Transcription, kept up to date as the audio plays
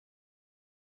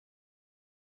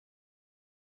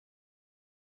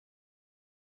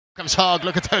Comes Hogg,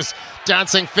 look at those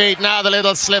dancing feet. Now the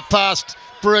little slip past.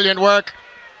 Brilliant work.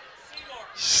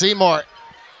 Seymour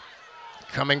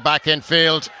coming back in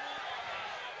field.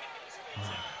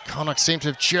 Connacht seem to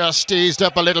have just eased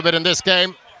up a little bit in this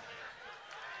game.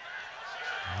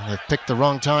 They've picked the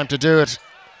wrong time to do it.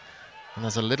 And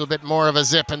there's a little bit more of a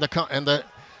zip in the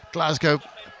Glasgow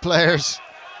players.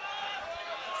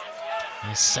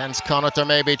 I sense Connacht are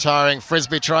maybe tiring.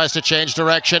 Frisbee tries to change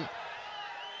direction.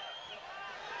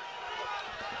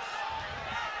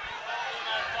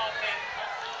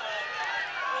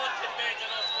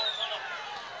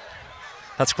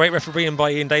 That's great refereeing by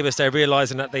Ian Davis there,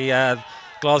 realising that the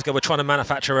Glasgow were trying to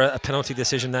manufacture a penalty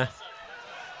decision there.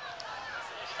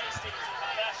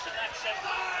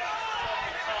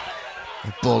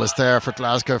 The ball is there for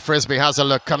Glasgow. Frisbee has a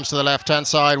look, comes to the left-hand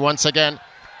side once again.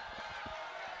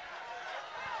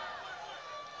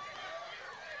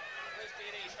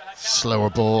 Slower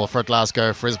ball for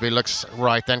Glasgow. Frisbee looks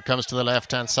right, then comes to the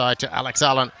left-hand side to Alex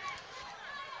Allen.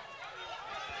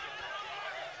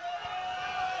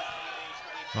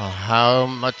 Oh,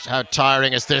 how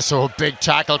tiring is this? Oh, big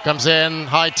tackle comes in.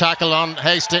 High tackle on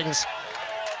Hastings.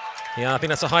 Yeah, I think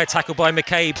that's a high tackle by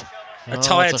McCabe. A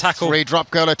tired tackle. Free drop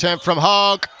goal attempt from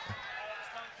Hogg.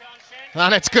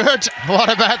 And it's good. What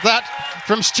about that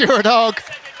from Stuart Hogg?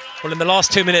 Well, in the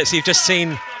last 2 minutes, you've just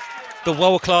seen the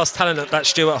world-class talent of that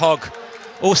Stuart Hogg.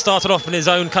 All started off in his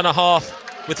own kind of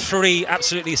half with 3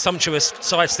 absolutely sumptuous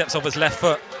side steps off his left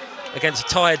foot against a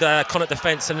tired Connacht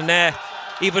defence. And in there,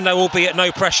 even though albeit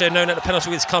no pressure, knowing that the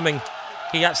penalty was coming,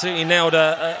 he absolutely nailed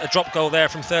a drop goal there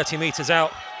from 30 metres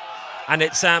out. And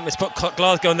it's put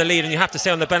Glasgow in the lead, and you have to say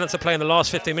on the balance of play in the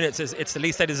last 15 minutes, it's the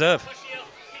least they deserve.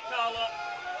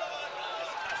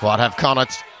 What have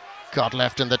Connacht got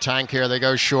left in the tank here? They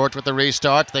go short with the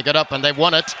restart. They get up and they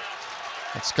won it.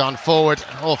 It's gone forward.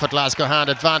 Off at Glasgow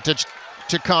hand advantage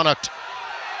to Connacht.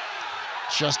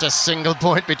 Just a single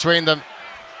point between them.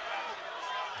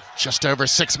 Just over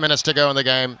 6 minutes to go in the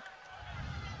game.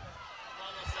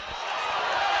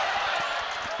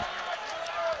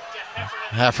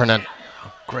 Heffernan,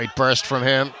 great burst from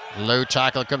him. Low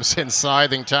tackle comes in,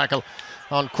 scything tackle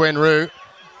on Quinn Rue.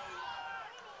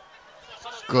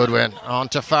 Goodwin on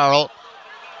to Farrell.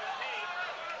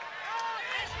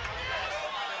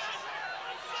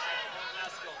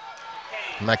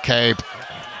 McCabe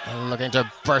looking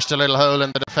to burst a little hole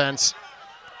in the defence.